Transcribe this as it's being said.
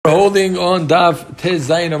holding on Daf Tez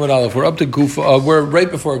Zayin Amud Aleph. We're up to Gufa. We're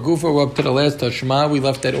right before Gufa. We're up to the last Tashma. We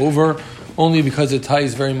left that over only because it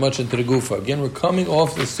ties very much into the Gufa. Again, we're coming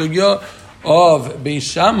off the sugya of Beis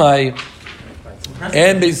Shammai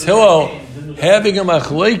and Beis Hillel having a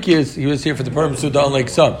machlokes. He was here for the purpose of unlike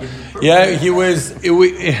some. Yeah, he was.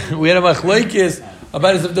 We had a machlokes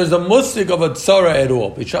about if there's a musik of a tzara at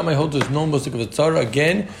all. Beis Shammai holds there's no musik of a tzara.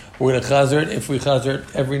 Again, we're going to chazer it. If we chazer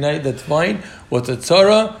it every night, that's fine. What's a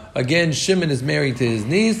tzara? Again, Shimon is married to his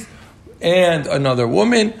niece and another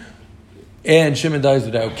woman, and Shimon dies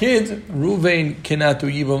without kids. Ruvain cannot do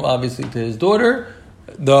yibum, obviously, to his daughter,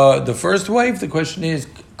 the first wife. The question is,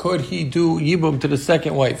 could he do yibum to the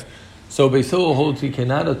second wife? So Beis Hillel holds he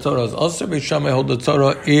cannot. A tzara is also. Beis Shammai holds the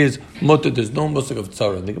tzara is mutter. There's no musik of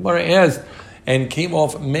tzara. The Gemara asked and came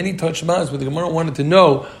off many touchmas, but the Gemara wanted to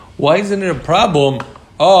know why isn't it a problem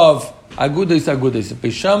of agudis.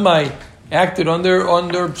 Beis Shammai acted under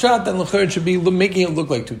pshat, and l'chayr should be making it look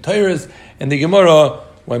like two tyrus. And the Gemara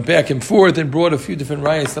went back and forth and brought a few different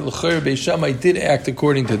rayas that l'chayr Beis Shammai did act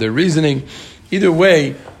according to their reasoning. Either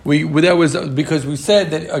way, that was because we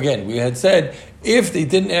said that again. We had said if they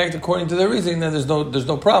didn't act according to their reasoning, then there's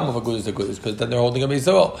no problem of agudis because then they're holding a Beis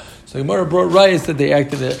Hillel. So the Gemara brought rayas that they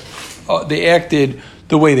acted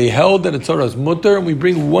the way they held, and it's sort of mutter. And we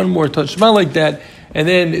bring one more touchma like that. And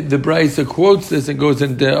then the Brisa quotes this and goes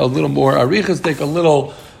into a little more arichas, take a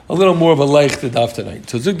little more of a leich to daf tonight.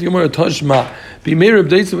 So Zuk the Gemara Toshma, B'mei Reb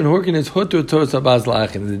Deisav and Horkenes Hutur Tzoras Habas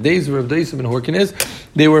La'achin. In the days of Reb Deisav and Horkenes,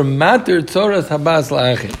 they were mater Tzoras Habas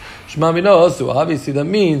La'achin. Shema Mino also, obviously that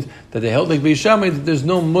means that they held like Beis Shammai that there's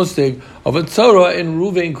no mustig of a tzara, and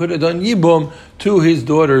Ruvain could have done yibum to his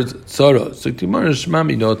daughter's tzara. So Gemara Shema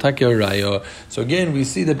Mino Takya Raya. So again, we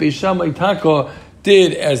see that Beis Shammai Taka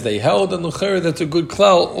did as they held, and l'chayr that's a good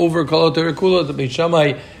klal over Kalot Erekula. The Beis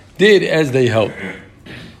Shammai did as they held.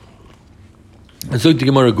 And so the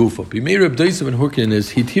Gemara Gufa. B'mei Reb Deisav and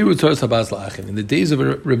Horkenes hitiru tzaras habas la'achin. In the days of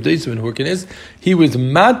Reb Deisav and Horkenes, he was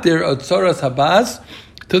mater a tzaras habas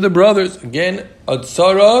to the brothers. Again, a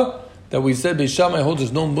tzara that we said Beis Shammai holds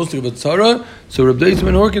there's no musik of a tzara. So Reb Deisav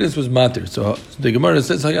and Horkenes was mater. So the Gemara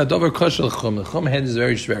says Hayadavar kashal chum. The chum hand is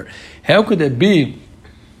very schwer. How could that be?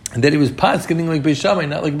 And that he was paskening like Beis Shammai,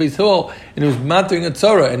 not like Beis Hillel, and he was matering a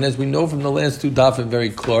tzara. And as we know from the last two dafim very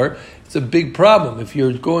clear, it's a big problem. If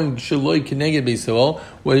you're going shaloi keneged Beis Hillel,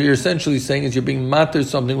 what you're essentially saying is you're being mater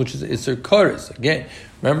something which is iser kares. Again,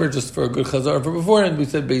 remember, just for a good chazar from beforehand, we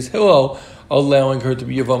said Beis Hillel allowing her to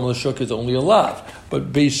be yavam l'shuk is only a lav.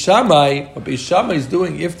 But Beis Shammai, what Beis Shammai is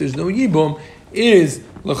doing if there's no yibum is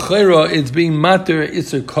l'chayra, it's being mater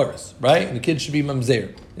iser kares, right? And the kid should be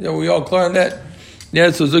mamzer. You know, we all clear on that.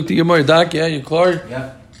 Yeah, so Zuk the Gemara Dak, yeah, you clear?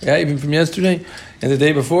 Yeah, even from yesterday and the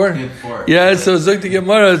day before? Yeah, so Zuk the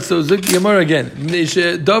Gemara again.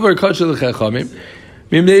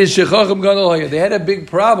 They had a big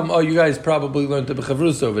problem. Oh, you guys probably learned the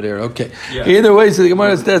Bechavrus over there. Okay. Yeah. Either way, so the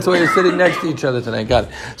Gemara says that's why you're sitting next to each other tonight. Got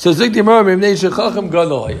it. So Zuk the Gemara,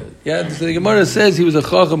 yeah, so the Gemara says he was a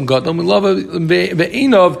Chacham Gadol. We love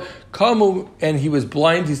Ve'inov Kamu, and he was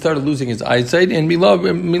blind. He started losing his eyesight, and we love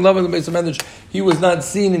in the Beis Medrash. He was not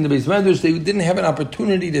seen in the Beis Medrash. They didn't have an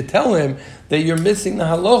opportunity to tell him that you're missing the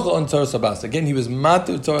halacha on Tzoras Habas. Again, he was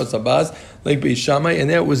matu Tzoras Habas like Beis Shammai, and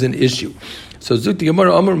that was an issue. So Zuk the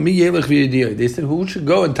Gemara Amar Mi Yelech V'Yediyah. They said, who should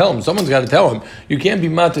go and tell him? Someone's got to tell him. You can't be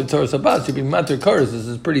matu Tzoras Habas. You're being matu Karas. This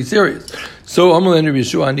is pretty serious. So Amar and Rabbi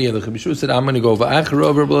Yeshua Ani Yelech. Yeshua said, I'm going to go V'Achar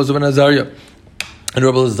Rabbi Elazar ben Azariah. And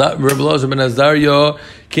Rabbi Elazar ben Azariah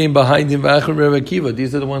came behind him. V'Achar Rabbi Akiva.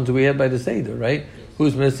 These are the ones we had by the Seder, right?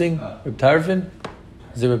 Who's missing? Reb Tarfon?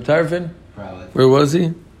 Is it Reb Tarfon? Probably. Where was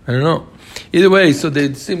he? I don't know. Either way, so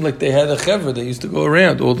they seemed like they had a chevra. They used to go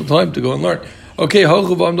around all the time to go and learn. Okay,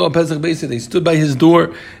 they stood by his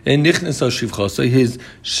door and nichnas shivcha. So his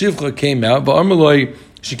shivcha came out. But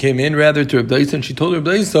she came in rather to Reb Deisa, and she told Reb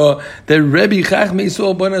Deisa that Rebbe Chachmei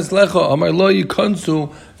Yisrael Banas Lecha Amar Lo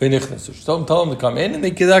Yikansu V'Nichnasu. She told him to come in, and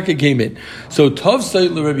the Kedaka came in. So Tov Sayid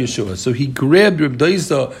LeReb Yeshua. So he grabbed Reb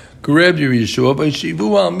Deisa, grabbed Reb Yeshua, by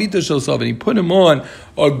Shivu Al Mita Shel Sav, and he put him on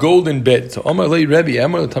a golden bed. So Amar Lo Rebbe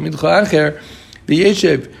Amar Lo Tamid Cha'acher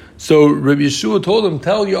V'Yeshev. So Rabbi Yeshua told him,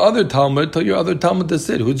 tell your other Talmud to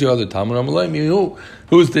sit. Who's your other Talmud?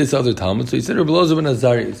 Who's this other Talmud? So he said, Rabbi Elazar ben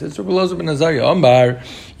Azariah. He says, Rabbi Elazar ben Azariah. Ambar,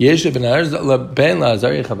 Yeshev ben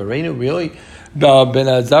Azariah Chavarenu. Really? Ben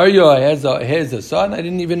Azariah has a son? I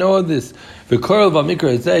didn't even know this. V'korel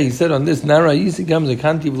v'mikra ezeh. He said on this, Nara Yisi comes a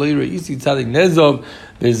kantiv later, Yisi tzadik nezov,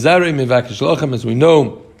 v'zarei mevakesh lochem. As we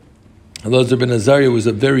know, Elazar ben Azariah was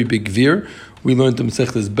a very big veer. We learned in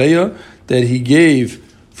Masechtas Beya that he gave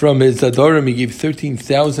from his Adorim, he gave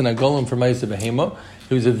 13,000 agolim for Ma'aseh Behema,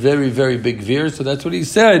 He was a very, very big Gvir. So that's what he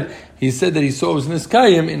said. He said that he saw it was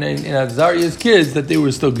Niskayim in Azariah's kids that they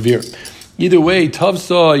were still Gvir. Either way, Tav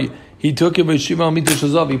saw, he took him by Shiva al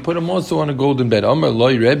Shazav. He put him also on a golden bed. Amar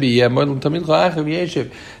loy Rebbe,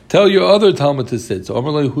 tell your other Talmud to sit. So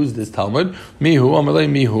Amar loy, who's this Talmud? Mihu, Amar loy,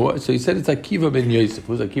 Mihu. So he said it's Akiva ben Yosef.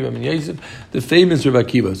 Who's Akiva ben Yosef? The famous Rebbe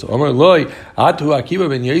Akiva. So Amar loy, Atu Akiva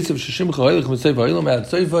ben Yosef, Shishim Chayilich Mesayf Ha'ilam Ad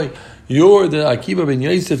Soifai. You're the Akiva ben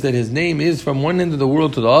Yosef that his name is from one end of the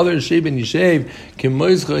world to the other. Shei ben Yishev, Kim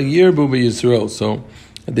Moischa Yirbu be Yisrael. So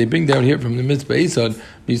they bring down here from the Mitzvah Esad,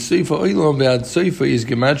 Misayfa Oilam Be'ad Soifa is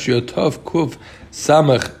Gematria Tov Kuf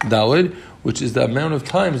Samach Dalid, which is the amount of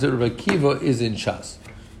times that Rebbe Akiva is in Shas.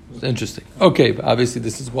 It's interesting. Okay, but obviously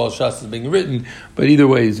this is while Shas is being written, but either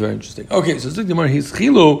way it's very interesting. Okay, so he's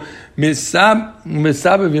Chilo Misabavim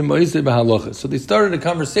Moisei B'Halachas. So they started a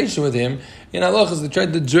conversation with him in halachas. They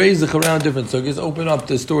tried to drazach around different sugyas, open up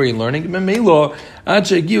the story and learning.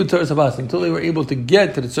 Until they were able to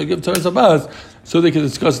get to the sugya of Torah Abbas, so they could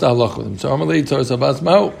discuss the halacha with him. So Amalei Torah Abbas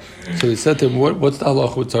Mao. So they said to him, "What's the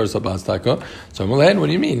halacha with Torah Abbas, Taka?" So Amalei, what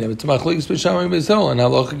do you mean? It's machlokes b'shamay b'Yisrael and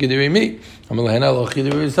halacha kedivei mi. Amalei halacha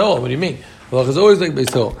kedivei b'Yisrael. What do you mean? Halacha is always like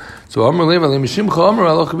b'Yisrael. So Amalei v'alim shimcha amar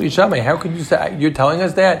halacha b'Yishamay. How can you say you're telling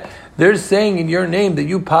us that? They're saying in your name that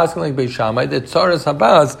you pass like b'Yishamay that Torah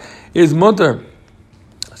Abbas is mutter.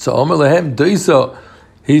 So Amar Lahem Daisa,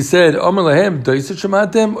 he said, Amar Lahem Daisa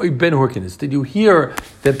Shematem or Ben Horkenis. Did you hear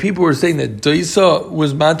that people were saying that Daisa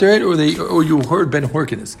was mattered, or you heard Ben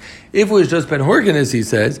Horkenis? If it was just Ben Horkenis, he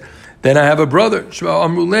says, then I have a brother. They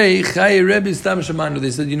said,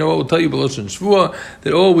 you know what, we'll tell you B'Loshen Shvua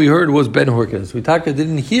that all we heard was Ben Horkenis. We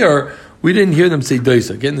didn't hear them say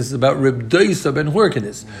Daisa. Again, this is about Reb Daisa Ben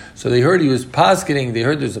Horkenis. So they heard he was paskening, they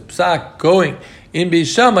heard there's a psak going in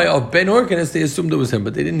Beishamai of Ben Horkenis, they assumed it was him,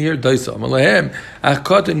 but they didn't hear Daisa.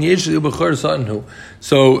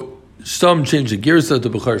 So some changed the Girsa to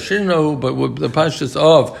Bechar Shirnahu, but what the pashtus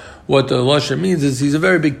of what the Lashon means is he's a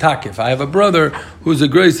very big takif. I have a brother who's a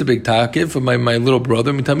great big takif, my little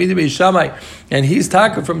brother, and he's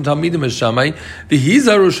takif from Talmidim Beishamai.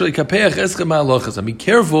 And be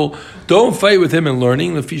careful, don't fight with him in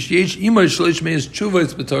learning, because he has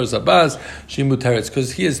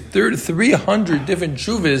 300 different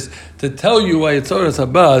chuvas to tell you why Tzoras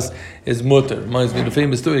Abbas is mutter. Reminds me of the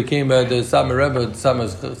famous story. It came by the Samar Rebbe, the Samar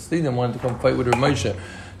Chassidim wanted to come fight with Rav Moshe.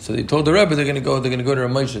 So they told the Rebbe they're going to go to Rav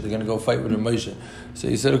Moshe. They're going to go fight with Rav Moshe. So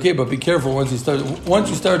he said, okay, but be careful once you start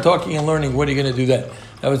talking and learning. What are you going to do then?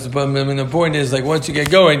 That was the point is like once you get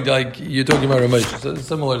going, like you're talking about Rav Moshe. So it's a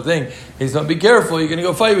similar thing. He said, be careful. You're going to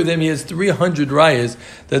go fight with him. He has 300 rayas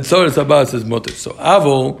that Tzoras Abbas is mutter. So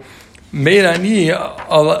Avol. Meirani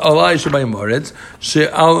alai Shabbai Moretz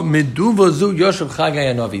she'al meduva zu Yoshev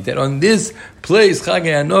Chagai Hanavi, that on this place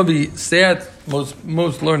Chagai Hanavi sat.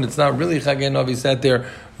 Most learned it's not really Chagai Hanavi sat there.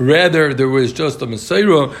 Rather, there was just a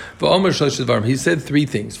Messiah. He said three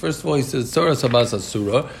things. First of all, he says Tzoras Abbas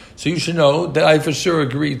Asura. So you should know that I for sure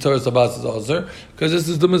agree Tzoras Abbas is Asur, because this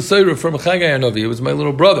is the Messiah from Chagai Hanavi. It was my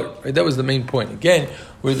little brother. Right? That was the main point. Again,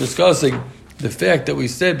 we're discussing the fact that we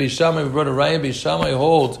said Beishamai, we brought a Raya, Beishamai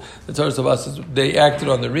holds the Tzoras Abbas, they acted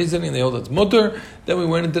on the reasoning, they hold it's mutter. Then we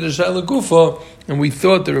went into the Shaila Gufa, and we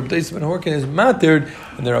thought that Reb Daisa ben Horkin is mattered,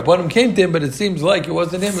 and the Rabbanim came to him, but it seems like it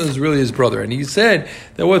wasn't him, it was really his brother. And he said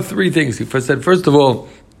there were three things. He said, first of all,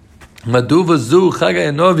 Maduva Zu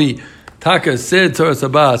Chagai Hanavi Taka said Tzoras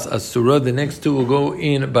Abbas Asura. The next two will go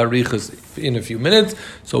in Barichas in a few minutes,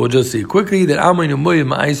 so we'll just see quickly that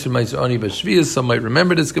some might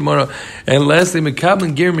remember this Gemara. And lastly,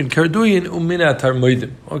 Mekablan Germin Karduyin Umina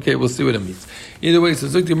Tarmoidim. Okay, we'll see what it means. Either way, so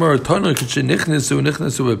Zuk Gemara Tanu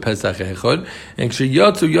Nichnesu Pesach Echad and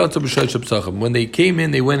Yatsu B'Shayshab Psachim. When they came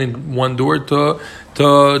in, they went in one door to Reb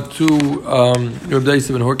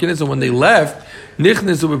Daisa ben Horkenis, and when they left, they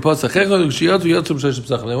went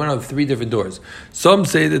on three different doors. Some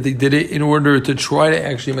say that they did it in order to try to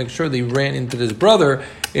actually make sure they ran into this brother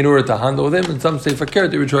in order to handle them, and some say fakir,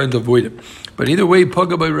 they were trying to avoid him. But either way,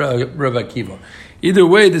 Paga by Rav Akiva. Either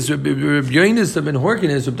way, this Reb Yonis ben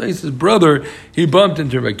Horkenis, Reb Daisa's brother, he bumped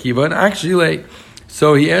into Rav Akiva, and actually,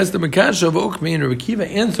 so he asked him a kasha of Okmi, and Rav Akiva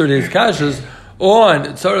answered his kashas on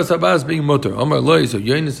Tzoras Abbas being mutter. Amar Loi, so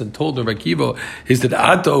Yonasan told Rav Akiva, he said,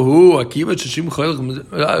 Atahu, Akiva,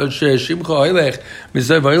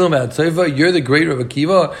 you're the great Rav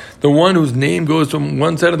Akiva, the one whose name goes from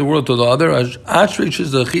one side of the world to the other.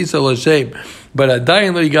 But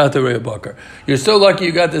Adayin lo got the Reb Bakar. You're so lucky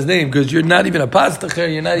you got this name, because you're not even a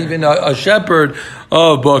pastacher, you're not even a shepherd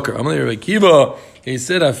of Bakar. Amar Rav Akiva, he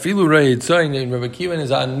said, "Afilu rei tzayin." And Rabbi Akiva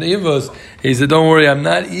is on nivos. He said, "Don't worry, I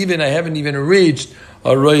haven't even reached a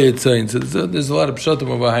royet sign. So there's a lot of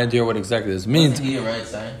pshatim behind here. What exactly this means? Wasn't he a right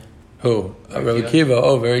sign? Who? Rabbi Kiva.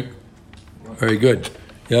 Oh, very good.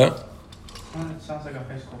 Yeah. It sounds like a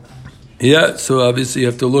high school conversation. Yeah. So obviously you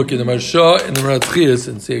have to look in the Marsha and the Ratzchias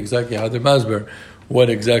and see exactly how they're masber, what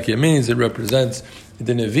exactly it means. It represents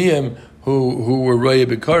the Nevi'im who were Raya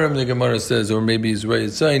Bekarim, the Gemara says, or maybe his Raya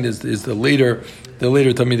sign is the later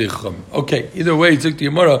Talmidei Chacham. Okay, either way, it's the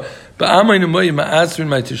Gemara. So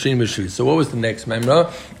what was the next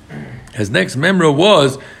memra? His next memra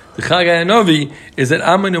was the Chagai Hanavi is that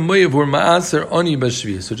Amay Moyev were Ma'aser Oni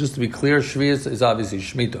B'Shviyas. So just to be clear, Shviyas is obviously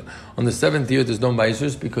Shemitah. On the 7th year, there's no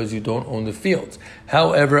Ma'asers because you don't own the fields.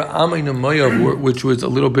 However, Amay Moyev, which was a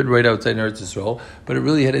little bit right outside Eretz Yisrael, but it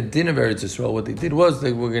really had a din of Eretz Yisrael. What they did was,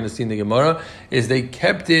 we're going to see in the Gemara, is they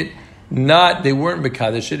kept it they weren't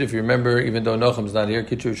Mekadesh it. If you remember, even though Nochum's not here,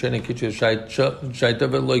 Kitchu Shen and Kitchu Shaita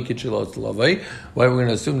Ve'loi Kitchu Los Lavai. Why we're going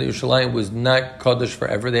to assume that Yerushalayim was not Kaddish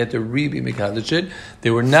forever. They had to be Mekadesh it. They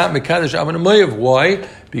were not Mekadesh Amon Moyev. Why?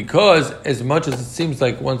 Because as much as it seems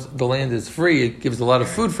like once the land is free, it gives a lot of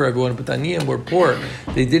food for everyone, but Aniyim were poor.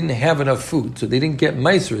 They didn't have enough food, so they didn't get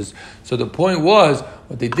Maisers. So the point was,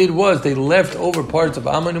 what they did was, they left over parts of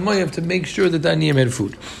Amon and Moyev to make sure that the Aniyim had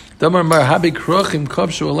food. Because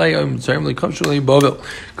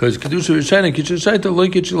Kedusha Rishana Kitchu Shaita Lo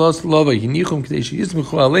Kitchu Los Lava Hinichum Kadesh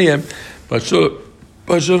Yismuchu Aleim Bashona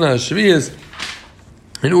Shviyas,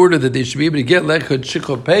 in order that they should be able to get Lechad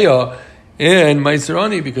Shikopeya and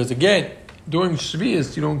Maiserani, because again, during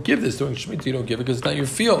Shviyas you don't give this, during Shemitah you don't give it because it's not your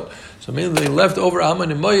field. So maybe they left over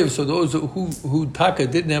Aman and Moyev, so those who Taka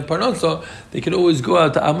didn't have Parnasa, they could always go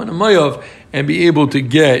out to Aman and Moyev and be able to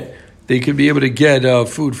get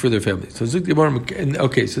food for their families. So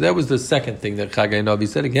okay, so that was the second thing that Chagai Navi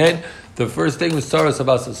said. Again, the first thing was Saras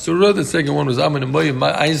Abasa Surah. The second one was Aman and Moyev,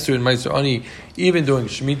 Ma'aser and Ma'aser Ani, even doing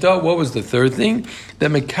Shemitah. What was the third thing?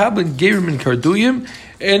 That Mekabin Gerim and Karduyim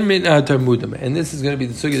and Min Tarmudim. And this is going to be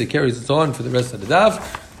the sugya that carries us on for the rest of the daf.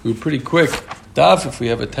 We're pretty quick. Daf, if we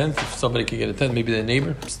have a tent, if somebody could get a tent, maybe their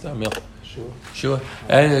neighbor. Sure.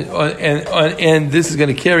 And this is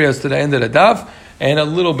going to carry us to the end of the daf, and a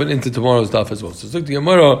little bit into tomorrow's daf as well. So, look, the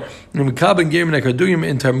Gemara, Mekabel Gerim and Karduyim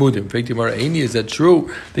in Tarmudim. In fact, the Gemara, is that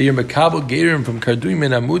true that you're Mekabel Gerim from Karduyim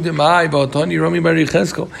and Amudim? Ay, Valtani Rami Bar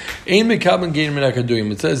Yecheskel. Ein Mekabel Gerim and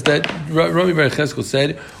Karduyim. It says that Rami Bar Yecheskel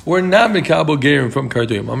said, we're not Mekabel Gerim from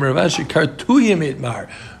Karduyim. Amar Ravashi, Kartuyim Itmar.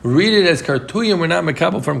 Read it as Kartuyim. We're not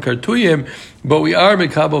Mekabel from Kartuyim, but we are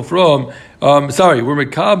Mekabel from. We're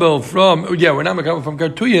Mekabel from. We're not Mekabel from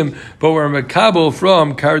Kartuyim, but we're Mekabel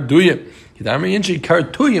from Karduyim. That only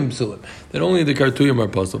the Kartuyim are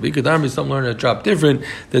possible. Ikadami, some learn a drop different.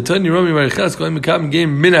 That Tani Rami Maricheskel Mekabel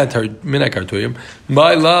game Mina Kartuyim.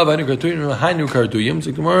 My love, I knew Kartuyim, I knew Kartuyim.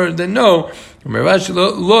 So tomorrow they know. Merashi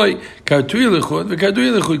loy Kartuyim lechud, the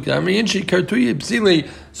Kartuyim lechud. Ikadami inchi Kartuyim psili.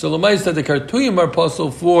 So Lamais that the Kartuyim are possible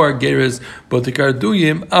for Geras, but the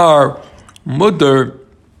Kartuyim are mudder,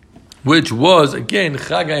 which was, again,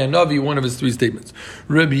 Chagai Hanavi, one of his three statements.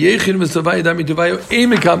 Rabbi Yechin v'Savai Dami Tuvayo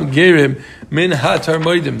Eimekam Gerim Min Hatar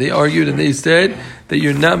Moedim. They argued and they said that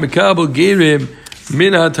you're not Mekabel Gerim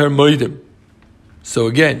Min Hatar Moedim. So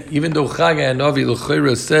again, even though Chagai Hanavi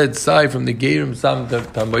L'Chayra said, Sai from the Gerim Sam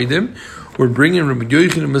Tamoidim, we're bringing Rabbi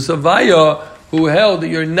Yechin v'Savaya, who held that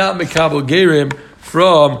you're not Mekabel Gerim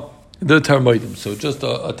from the Tarmoidim. So just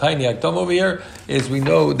a tiny akdam over here is we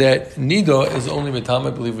know that Nida is only Metama. I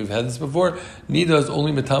believe we've had this before. Nida is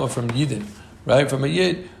only Metama from Yidin, right? From a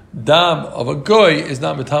Yid, Dam of a Goy is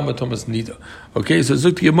not Metama Thomas Nida. Okay, so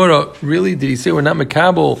Zukti Gemara, really, did he say we're not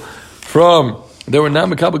Mekabel from... They were not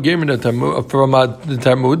Mekabel Gerim from the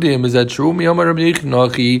Tarmudim. Is that true? Miyamar Rabbi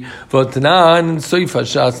Yechinachi V'Tanan and Soifa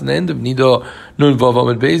Shas. In the end of Nida Nun Vav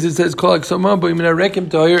Amud Beis it says Kol Aksomah Bo Yimin HaRekem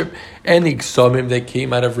Tahir. Any Ksomim that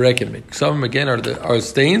came out of Rekem. Ksomim again are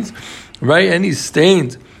stains, right? Any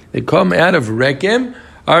stains that come out of Rekem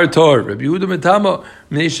are Tor. Rabbi Yehuda Metama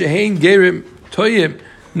Mnei Shehein Gerim Toyim.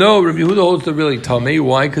 No, Rabbi Yehuda holds the really tamei.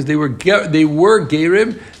 Why? Because they were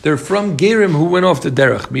gerim. They're from gerim who went off the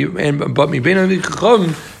derech.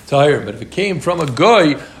 But if it came from a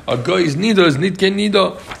goy's nido is nitken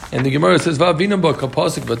nido, and the Gemara says va'avina ba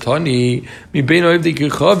kapasik batani mi bein oiv the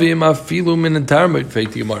kichavim afilu min entarmit.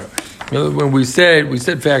 Fake the Gemara. When we said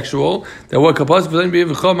factual that what kapasik batani be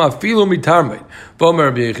v'cham afilu mitarmit. V'omer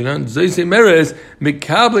Rabbi Yechanan zayse meres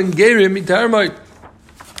mikablen gerim mitarmit.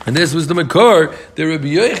 And this was the Makor that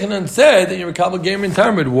Rabbi Yochanan said that you're Mekabel Gerim in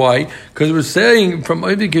Tarmid. Why? Because we're saying from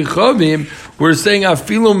Oivik Yechavim, we're saying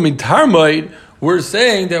Afilum Mitarmid, we're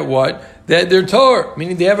saying that what? That they're Torah,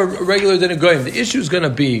 meaning they have a regular din of Goyim. The issue is going to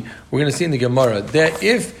be, we're going to see in the Gemara, that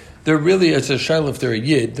if they're really, it's a Shaila if they're a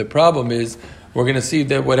Yid, the problem is, we're going to see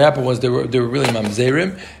that what happened was they were really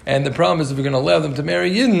mamzerim, and the problem is if you're going to allow them to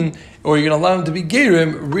marry Yidden, or you're going to allow them to be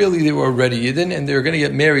gerim, really they were already Yidden, and they're going to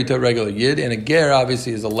get married to a regular Yid, and a ger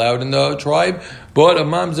obviously is allowed in the tribe, but a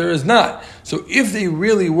mamzer is not. So if they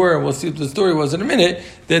really were, and we'll see what the story was in a minute,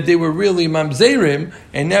 that they were really mamzerim,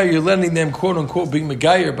 and now you're letting them quote unquote being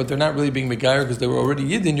megayer, but they're not really being megayer because they were already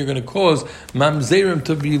Yidden, you're going to cause mamzerim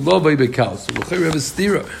to be lovay bekal. So we have a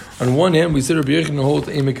stira. On one hand, we said Rabbi Yochanan holds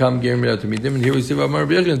a mekam gerim to meet them, and here we see about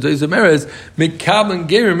Rabbi Yochanan Zois Ameres mekablan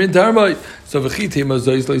gerim in Tarmai. So v'chitei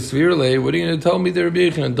mazois leisvirle. What are you going to tell me that Rabbi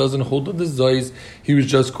Yochanan doesn't hold on the zois? He was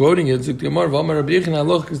just quoting it. Zuk Gemara v'amar Rabbi Yochanan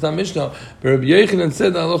haloch kistam mishnah. But Rabbi Yochanan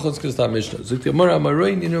said haloch kistam mishnah. Zuk Gemara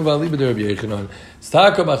amaroin ninu v'aliba de Rabbi Yochanan.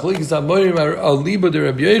 Staka machlikis amorim aliba de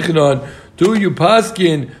Rabbi Yochanan. Do you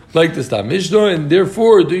paskin like the Stam Mishnah, and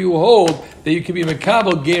therefore do you hold that you can be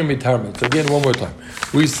mekabel gerim mitarmit? So again, one more time.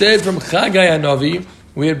 We said from Chagai Hanavi,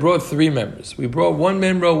 we had brought 3 members. We brought one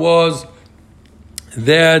member was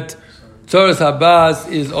that Tzoras Habas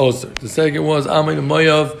is Osir. The second was Amin and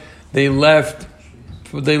Moyav. They left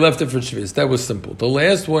it for Shvis. That was simple. The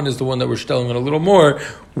last one is the one that we're telling on a little more,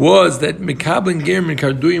 was that Mekablan Gerim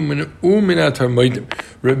Karduyim Uminat Harmoidim.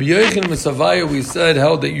 Rabbi Yochanan Mesavaya, we said,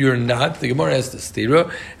 held that you're not. The Gemara has the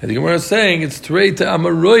stira, and the Gemara is saying it's Trei to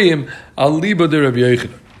Amaroyim Aliba de Rabbi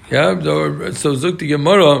Yochanan. Yeah, so Zuk the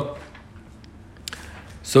Gemara.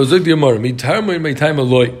 Mitarmoid my time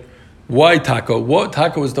aloi. Why Taka? What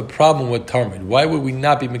Taka was the problem with Tarmid? Why would we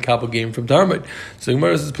not be Mekabel game from Tarmid? So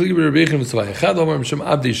Gemara says,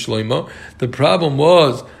 the problem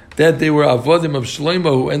was that they were avodim of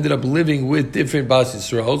Shlomo who ended up living with different Bas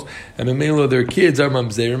Yisraels, and Memelo their kids are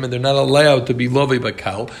mamzerim, and they're not allowed to be lovei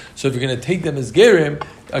bakal. So if you're going to take them as gerim,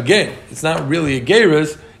 again, it's not really a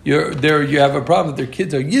gerus. You have a problem that their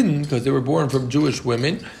kids are Yidden because they were born from Jewish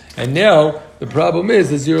women, and now the problem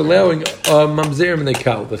is you're allowing mamzerim in the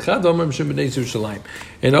cow. The chad omer mishum b'nei Yerushalayim,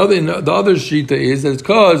 and the other shita is that it's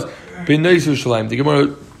caused b'nei Yerushalayim. The Gemara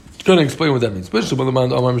is going to explain what that means. What's the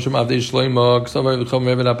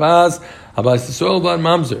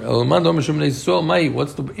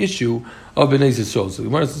issue of Bnei Yisrael? So the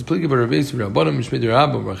Gemara says,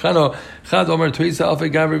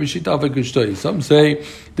 some say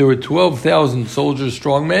there were 12,000 soldiers,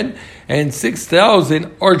 strong men, and 6,000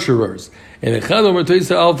 archerers. And some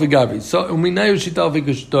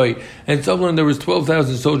there was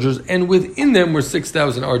 12,000 soldiers, and within them were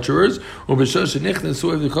 6,000 archerers.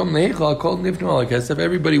 If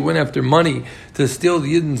everybody went after money to steal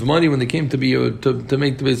the Yidden's money when they came to make the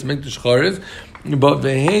Beis Mikdash Chariv, but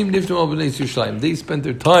they spent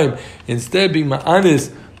their time instead being ma'anis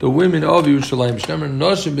the women of Yerushalayim.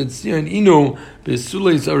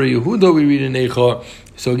 We read in Eicha.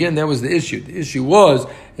 So again, that was the issue. The issue was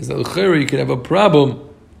is that you could have a problem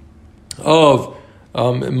of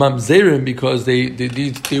mamzerim because they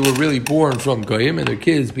were really born from goyim and their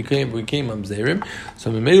kids became mamzerim.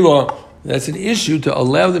 So Memela, that's an issue to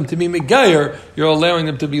allow them to be megayer. You're allowing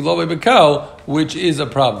them to be lovei bakal, which is a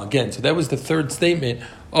problem. Again, so that was the third statement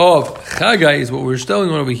of Chagai. Is what we're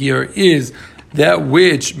telling over here is that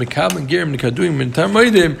which mekablan gerim nekaduim min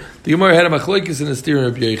tarmoidim. The Gemara had a machlokes in the steering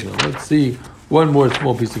of Yochanan. Let's see one more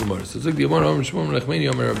small piece of Gemara. So the Gemara Amar Shmuel Rechmeni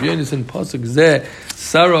Amar Rabbi Yonasan pasuk zeh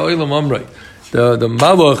Sarah Olam Amrei. The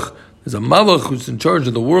malach, there's a malach who's in charge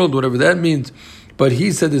of the world, whatever that means. But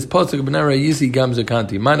he said this pasuk b'nara yisi gam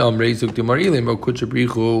zakanti man amrei zukti marilim or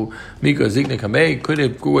kuchabrichu mika zikna kamei. Could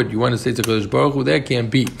it good? You want to say it's a Kodesh Baruch Hu? That can't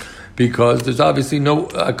be, because there's obviously no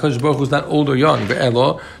Kodesh Baruch Hu is not old or young.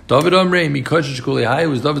 Ve'elo David amrei mikash shkulei hai.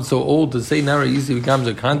 Was David so old to say nara yisi gam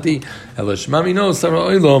zakanti? Elo shmami no Sarah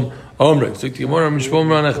Olam. One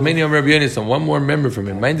more member from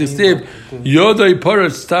him. Mind the stib. Yodai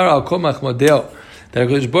parash star al kol machmadel. That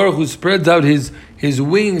HaKadosh Baruch Hu spreads out his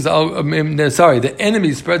wings. The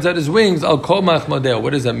enemy spreads out his wings. Al kol machmadel.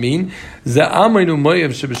 What does that mean? Za'amrinu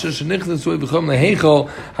moyev shebeshesh nichnasu v'chom leheichol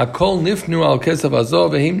hakol nifnu al kesav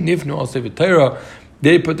azov v'him nifnu al sefer Torah.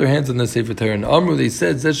 They put their hands on the Sefer Torah. And Amru, they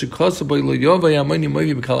said, This is right,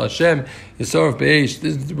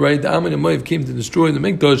 the Ammon and Moav came to destroy the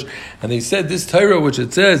Mikdash, and they said, this Torah, which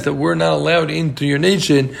it says that we're not allowed into your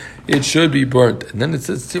nation, it should be burnt. And then it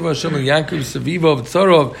says, Tziva Hashem Yaakov Saviva of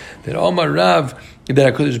Tzarov, that Omar Rav,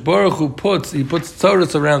 that HaKadosh Baruch Hu puts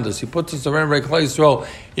tzaras around us. He puts us around, right? Klal Yisrael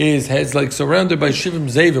is like surrounded by Shivim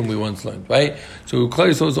Zevim, we once learned, right? So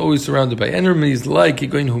Klal Yisrael is always surrounded by enemies like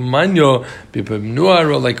going Humanya,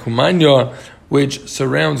 Bipemnuara, like Humanya, which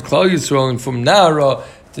surrounds Klal Yisrael, and from Nara,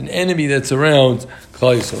 it's an enemy that surrounds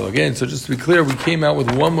Klal Yisrael. Again, so just to be clear, we came out with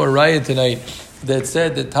one more raya tonight that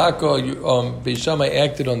said that Taka Beis Shammai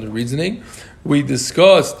acted on the reasoning. We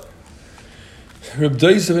discussed Reb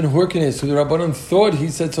Daisav and Horkenes, who the Rabbanon thought he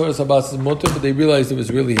said Tzoras Abbas' motor, but they realized it was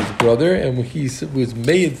really his brother, and he was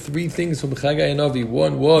made three things from Chagai and Avi.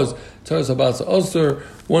 One was Tzoras Abbas Osir,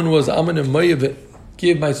 one was Aman and Mayav,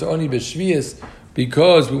 give Ma'aser Ani B'Shvius,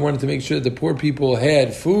 because we wanted to make sure that the poor people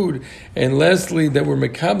had food, and lastly, that we're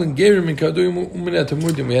Mekablan Gerim and Kadoim Uminat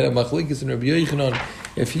Tamudim. We had a Machlikas and Rabbi Yochanan,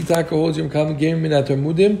 if he taka holds him Mekablan Gerim Minat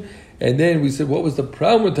Tamudim, and then we said, what was the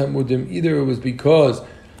problem with Tamudim? Either it was because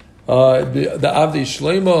the Avdei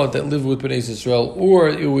Shleima that lived with Bnei Yisrael, or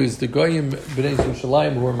it was the Goyim Bnei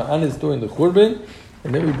Yerushalayim who were Ma'anis during the Churban,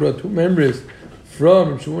 and then we brought two members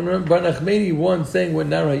from Shimon Bar Nachmani, one saying when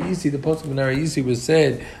Nar HaYisi, the pasuk of Nar HaYisi was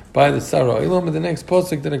said by the Sarah Ilam, and the next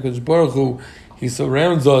pasuk that HaKadosh Baruch Hu, He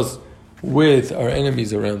surrounds us with our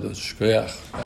enemies around us. Shkoyach.